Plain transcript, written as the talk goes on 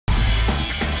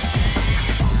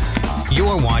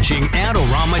You're watching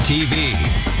Adorama TV.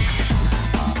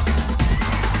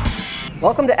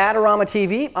 Welcome to Adorama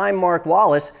TV. I'm Mark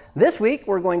Wallace. This week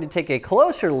we're going to take a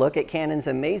closer look at Canon's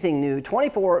amazing new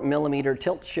 24mm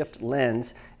tilt shift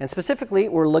lens, and specifically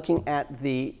we're looking at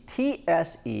the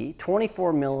TS-E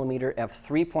 24mm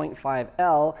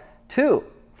f3.5L II.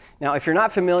 Now, if you're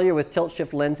not familiar with tilt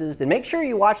shift lenses, then make sure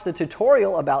you watch the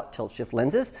tutorial about tilt shift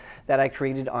lenses that I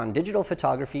created on Digital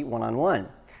Photography 101.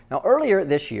 Now, earlier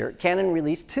this year, Canon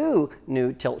released two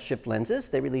new tilt shift lenses.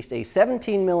 They released a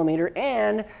 17mm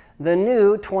and the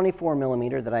new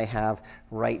 24mm that I have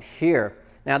right here.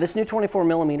 Now, this new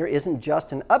 24mm isn't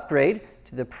just an upgrade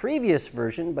to the previous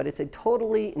version, but it's a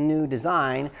totally new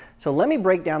design. So let me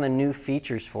break down the new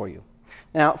features for you.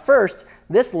 Now, first,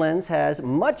 this lens has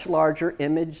much larger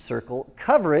image circle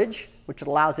coverage, which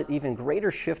allows it even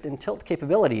greater shift and tilt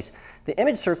capabilities. The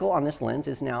image circle on this lens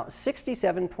is now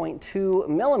 67.2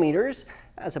 millimeters,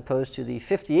 as opposed to the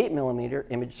 58mm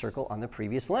image circle on the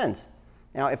previous lens.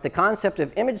 Now, if the concept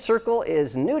of image circle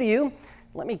is new to you,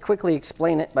 let me quickly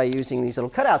explain it by using these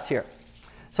little cutouts here.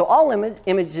 So all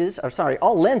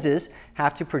lenses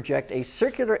have to project a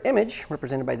circular image,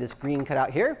 represented by this green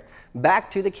cutout here,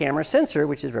 back to the camera sensor,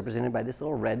 which is represented by this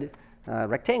little red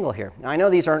rectangle here. Now, I know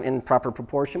these aren't in proper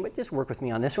proportion, but just work with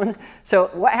me on this one. So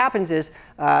what happens is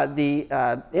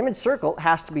the image circle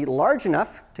has to be large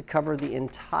enough to cover the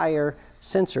entire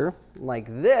sensor like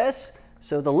this.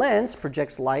 So the lens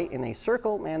projects light in a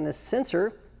circle, and the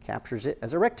sensor captures it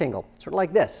as a rectangle, sort of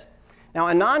like this. Now,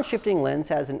 a non-shifting lens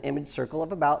has an image circle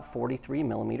of about 43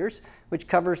 millimeters, which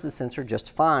covers the sensor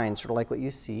just fine, sort of like what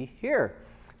you see here.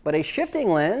 But a shifting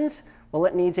lens, well,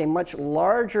 it needs a much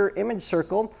larger image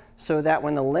circle so that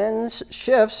when the lens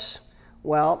shifts,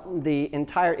 well, the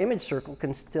entire image circle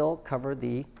can still cover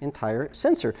the entire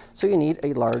sensor. So you need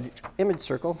a large image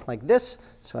circle like this,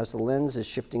 so as the lens is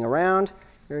shifting around,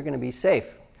 you're going to be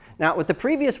safe. Now, with the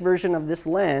previous version of this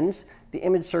lens, the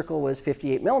image circle was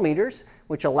 58 millimeters,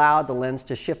 which allowed the lens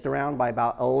to shift around by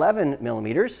about 11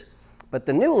 millimeters. But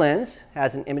the new lens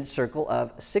has an image circle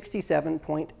of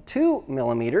 67.2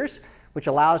 millimeters, which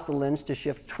allows the lens to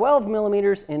shift 12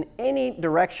 millimeters in any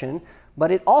direction,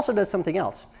 but it also does something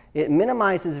else. It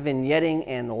minimizes vignetting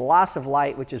and loss of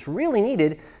light, which is really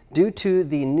needed due to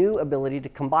the new ability to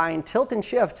combine tilt and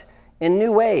shift in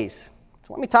new ways.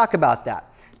 So let me talk about that.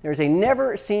 There's a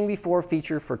never-seen-before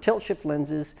feature for tilt-shift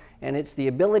lenses, and it's the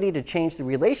ability to change the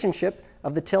relationship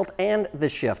of the tilt and the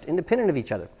shift, independent of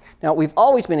each other. Now, we've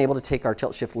always been able to take our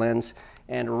tilt-shift lens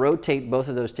and rotate both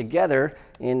of those together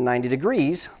in 90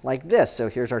 degrees, like this. So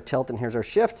here's our tilt and here's our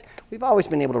shift. We've always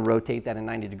been able to rotate that in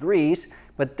 90 degrees,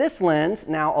 but this lens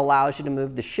now allows you to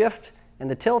move the shift and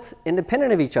the tilt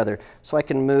independent of each other. So I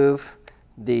can move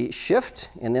the shift,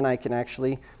 and then I can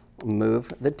actually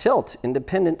move the tilt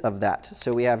independent of that.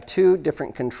 So we have two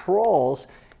different controls,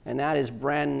 and that is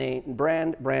brand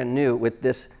new with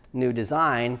this new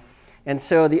design. And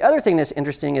so the other thing that's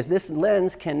interesting is this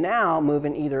lens can now move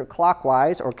in either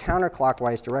clockwise or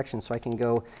counterclockwise direction. So I can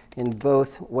go in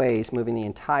both ways, moving the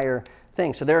entire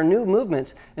thing. So there are new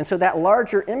movements, and so that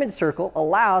larger image circle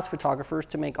allows photographers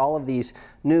to make all of these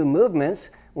new movements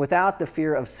without the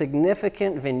fear of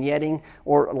significant vignetting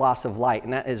or loss of light,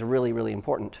 and that is really, really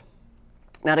important.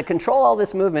 Now, to control all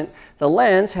this movement, the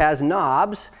lens has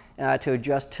knobs to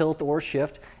adjust tilt or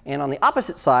shift, and on the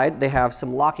opposite side they have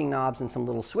some locking knobs and some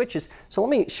little switches. So let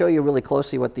me show you really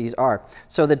closely what these are.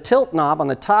 So the tilt knob on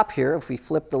the top here, if we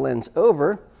flip the lens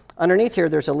over, underneath here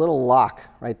there's a little lock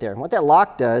right there. And what that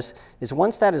lock does is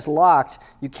once that is locked,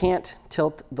 you can't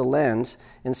tilt the lens,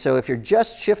 and so if you're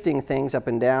just shifting things up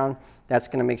and down, that's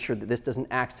going to make sure that this doesn't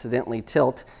accidentally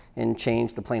tilt and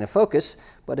change the plane of focus.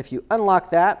 But if you unlock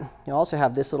that, you also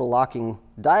have this little locking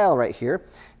dial right here.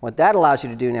 What that allows you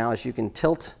to do now is you can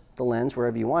tilt the lens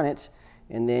wherever you want it,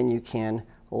 and then you can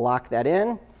lock that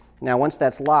in. Now, once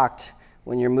that's locked,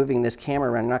 when you're moving this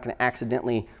camera around, you're not going to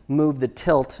accidentally move the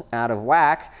tilt out of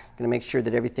whack. You're going to make sure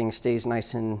that everything stays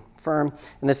nice and firm.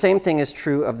 And the same thing is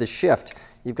true of the shift.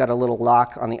 You've got a little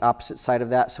lock on the opposite side of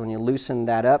that, so when you loosen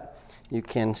that up, you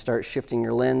can start shifting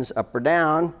your lens up or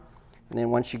down, and then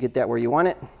once you get that where you want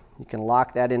it, you can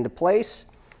lock that into place,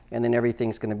 and then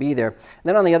everything's going to be there. And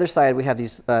then on the other side, we have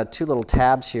these two little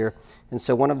tabs here, and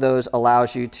so one of those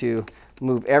allows you to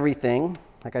move everything,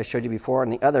 like I showed you before,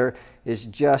 and the other is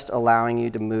just allowing you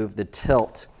to move the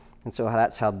tilt. And so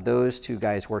that's how those two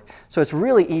guys work. So it's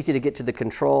really easy to get to the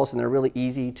controls, and they're really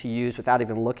easy to use without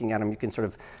even looking at them. You can sort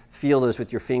of feel those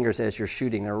with your fingers as you're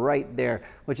shooting. They're right there,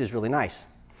 which is really nice.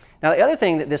 Now, the other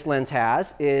thing that this lens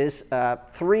has is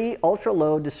 3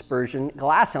 ultra-low dispersion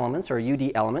glass elements, or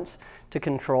UD elements. to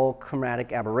control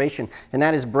chromatic aberration. And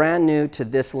that is brand new to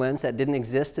this lens. That didn't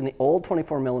exist in the old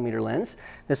 24mm lens.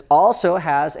 This also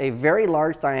has a very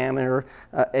large diameter,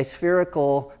 a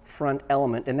spherical front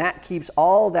element, and that keeps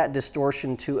all that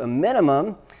distortion to a minimum.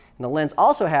 And the lens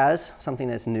also has something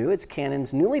that's new. It's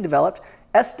Canon's newly developed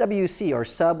SWC, or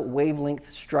sub-wavelength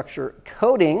structure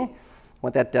coating.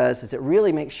 What that does is it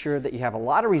really makes sure that you have a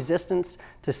lot of resistance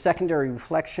to secondary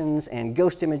reflections and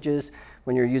ghost images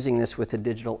when you're using this with a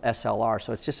digital SLR.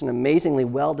 So it's just an amazingly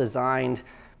well-designed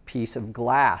piece of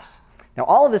glass. Now,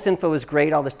 all of this info is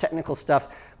great, all this technical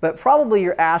stuff, but probably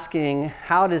you're asking,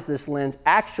 how does this lens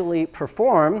actually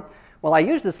perform? Well, I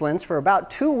used this lens for about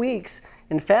 2 weeks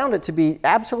and found it to be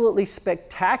absolutely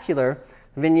spectacular.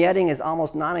 Vignetting is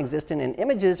almost non-existent and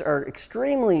images are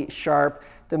extremely sharp.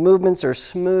 The movements are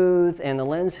smooth and the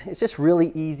lens is just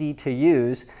really easy to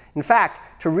use. In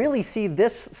fact, to really see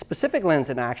this specific lens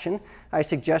in action, I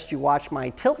suggest you watch my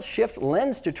tilt shift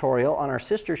lens tutorial on our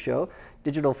sister show,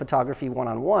 Digital Photography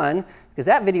 1-on-1, because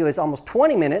that video is almost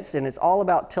 20 minutes and it's all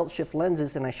about tilt shift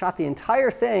lenses, and I shot the entire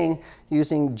thing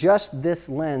using just this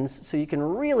lens so you can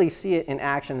really see it in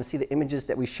action and see the images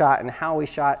that we shot and how we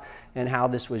shot and how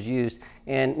this was used.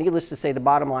 And needless to say, the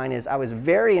bottom line is I was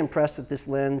very impressed with this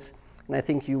lens, and I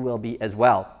think you will be as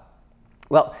well.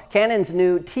 Well, Canon's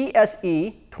new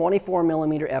TS-E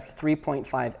 24mm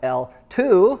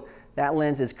f3.5L2, that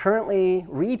lens is currently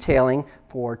retailing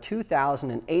for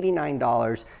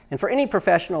 $2,089. And for any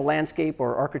professional landscape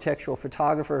or architectural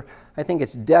photographer, I think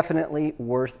it's definitely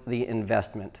worth the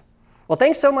investment. Well,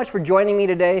 thanks so much for joining me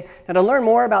today. Now, to learn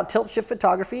more about tilt shift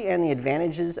photography and the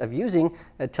advantages of using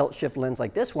a tilt shift lens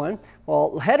like this one,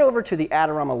 well, head over to the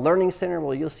Adorama Learning Center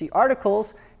where you'll see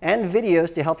articles and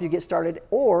videos to help you get started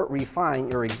or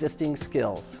refine your existing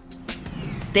skills.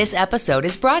 This episode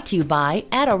is brought to you by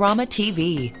Adorama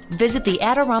TV. Visit the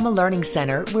Adorama Learning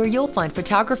Center where you'll find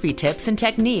photography tips and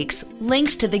techniques,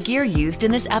 links to the gear used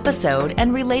in this episode,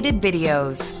 and related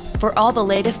videos. For all the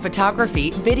latest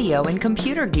photography, video, and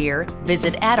computer gear,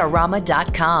 visit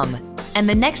Adorama.com. And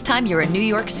the next time you're in New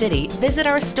York City, visit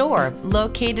our store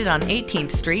located on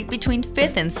 18th Street between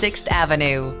 5th and 6th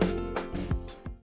Avenue.